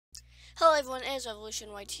Hello everyone, it is Revolution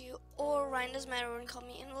Y2 or Ryan, doesn't matter what you call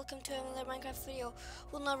me, and welcome to another Minecraft video.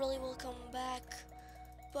 Well, not really welcome back,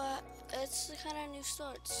 but it's kind of a new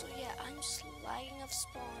start. So yeah, I'm just lagging off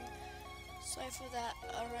spawn. Sorry for that.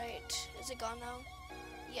 Alright, is it gone now?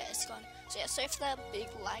 Yeah, it's gone. So yeah, sorry for that big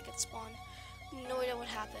lag at spawn. No idea what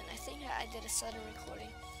happened. I think I did a sudden recording.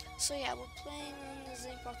 So yeah, we're playing on the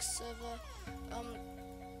Zinkbox server,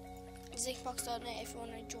 zinkbox.net if you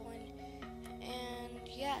want to join. And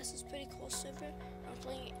yeah, this is pretty cool server. I'm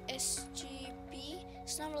playing SGB.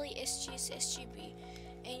 It's not really SG, it's SGB.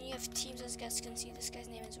 And you have teams, as you guys can see. This guy's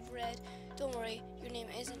name is Red. Don't worry, your name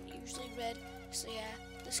isn't usually Red. So yeah,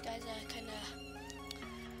 this guy's kind of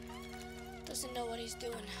doesn't know what he's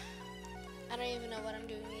doing. I don't even know what I'm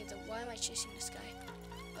doing either. Why am I chasing this guy?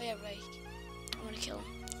 Oh yeah, right. I want to kill him.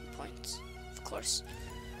 Points, of course.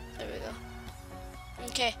 There we go.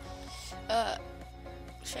 Okay.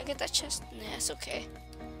 Should I get that chest? Nah, it's okay.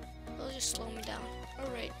 It'll just slow me down.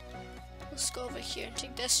 Alright. Let's go over here and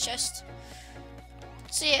take this chest.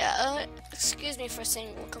 So yeah, excuse me for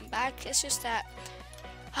saying welcome back. It's just that,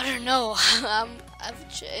 I don't know. I've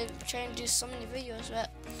trying to do so many videos,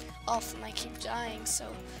 but all of them I keep dying. So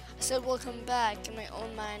I said welcome back in my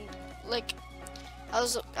own mind. Like, I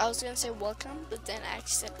was gonna say welcome, but then I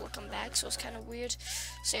actually said welcome back, so it's kind of weird.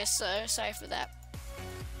 So yeah, sorry for that.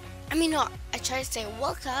 I mean, no, I tried to say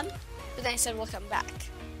welcome, but then I said welcome back.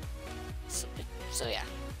 So yeah.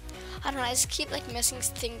 I don't know, I just keep like messing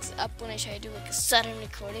things up when I try to do like a sudden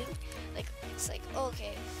recording. Like, it's like, oh,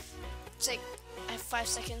 okay. It's like, I have 5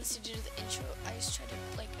 seconds to do the intro. I just try to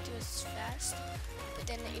like do it fast, but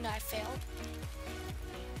then, you know, I failed.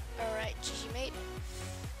 Alright, GG mate.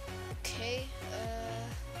 Okay,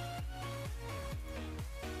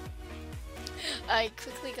 I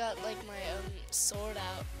quickly got like my sword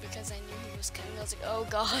out because I knew he was coming. I was like, oh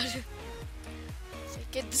god. It's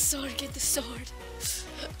like, get the sword, get the sword.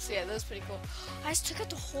 So yeah, that was pretty cool. I just took out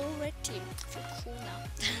the whole red team. I feel cool now.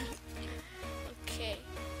 Okay,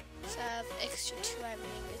 so I have extra 2 iron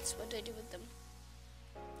ingots. What do I do with them?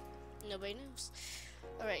 Nobody knows.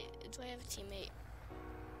 Alright, do I have a teammate?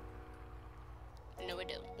 No, I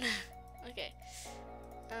don't. Okay.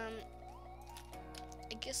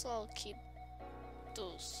 I guess I'll keep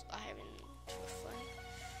those iron for fun.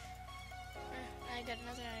 I got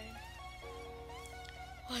another iron.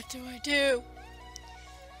 What do I do?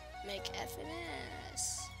 Make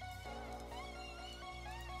FNS.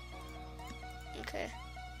 Okay.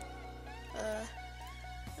 I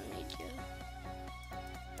need you.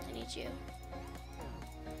 I need you.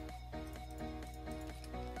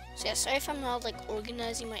 So yeah, sorry if I'm not like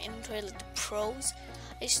organizing my inventory like the pros.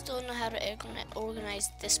 I still don't know how to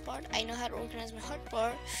organize this part. I know how to organize my hard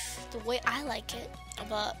bar the way I like it,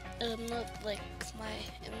 but not like my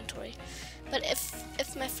inventory. But if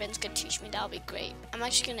my friends could teach me, that would be great. I'm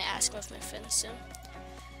actually gonna ask one of my friends soon.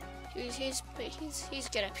 He's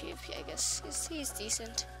good at PvP, I guess. He's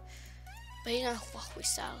decent, but he's not Huawei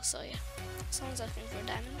style. So yeah, someone's looking for a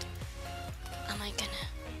diamond. Am I gonna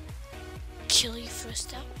kill you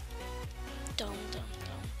first out? Don't.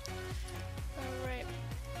 Alright.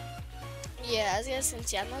 Yeah, as you guys can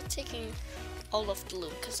see, I'm not taking all of the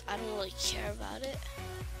loot because I don't really care about it.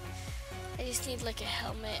 I just need like a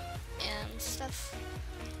helmet and stuff.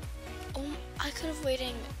 I could have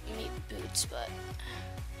waited and made boots, but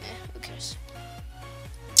who cares?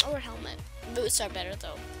 Or helmet. Boots are better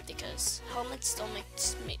though, because helmets don't make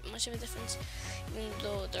much of a difference, even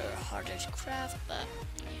though they're harder to craft, but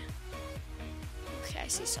yeah. Okay, I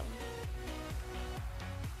see someone.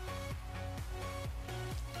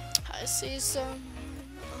 I see some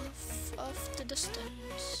of the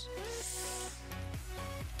distance.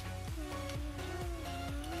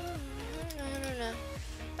 No.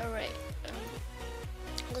 Alright,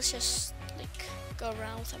 let's just like go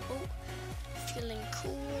around with a boat, feeling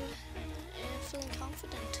cool and feeling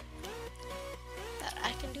confident that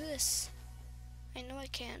I can do this. I know I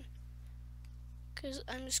can, because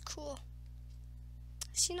I'm just cool.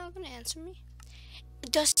 Is he not gonna answer me?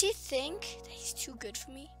 Does he think that he's too good for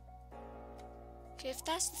me? Okay, if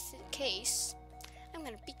that's the case, I'm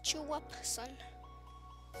gonna beat you up, son.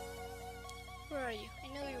 Where are you? I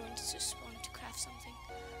know you went to spawn to craft something.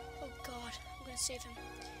 Oh god, I'm gonna save him.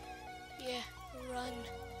 Yeah, run.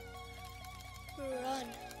 Run.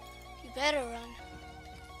 You better run.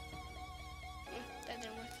 That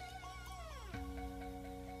didn't work.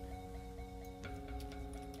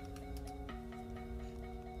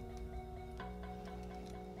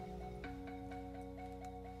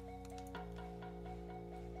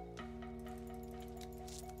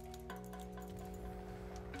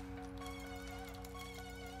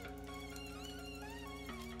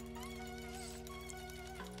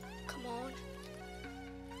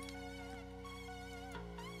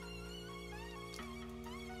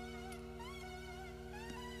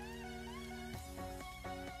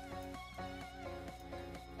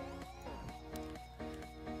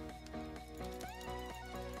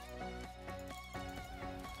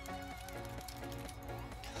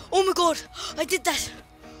 Oh my god, I did that.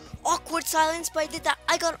 Awkward silence, but I did that.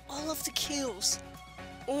 I got all of the kills.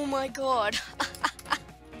 Oh my god.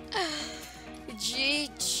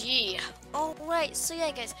 GG. Alright, so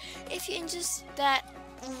yeah guys, if you enjoyed that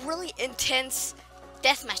really intense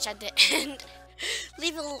deathmatch at the end,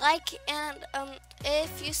 leave a like, and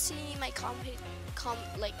if you see my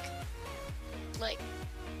like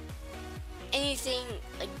anything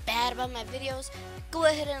like bad about my videos, go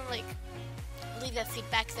ahead and like leave that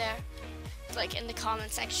feedback there, like in the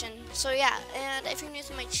comment section. So yeah, and if you're new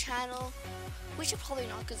to my channel, which you're probably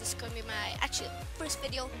not because this is going to be my actually first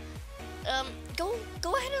video, go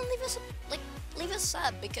ahead and leave a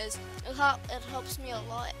sub, because it helps me a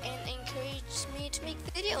lot and encourages me to make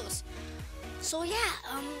videos. So yeah,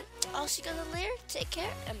 I'll see you guys later. Take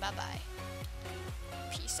care and bye bye.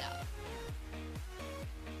 Peace out.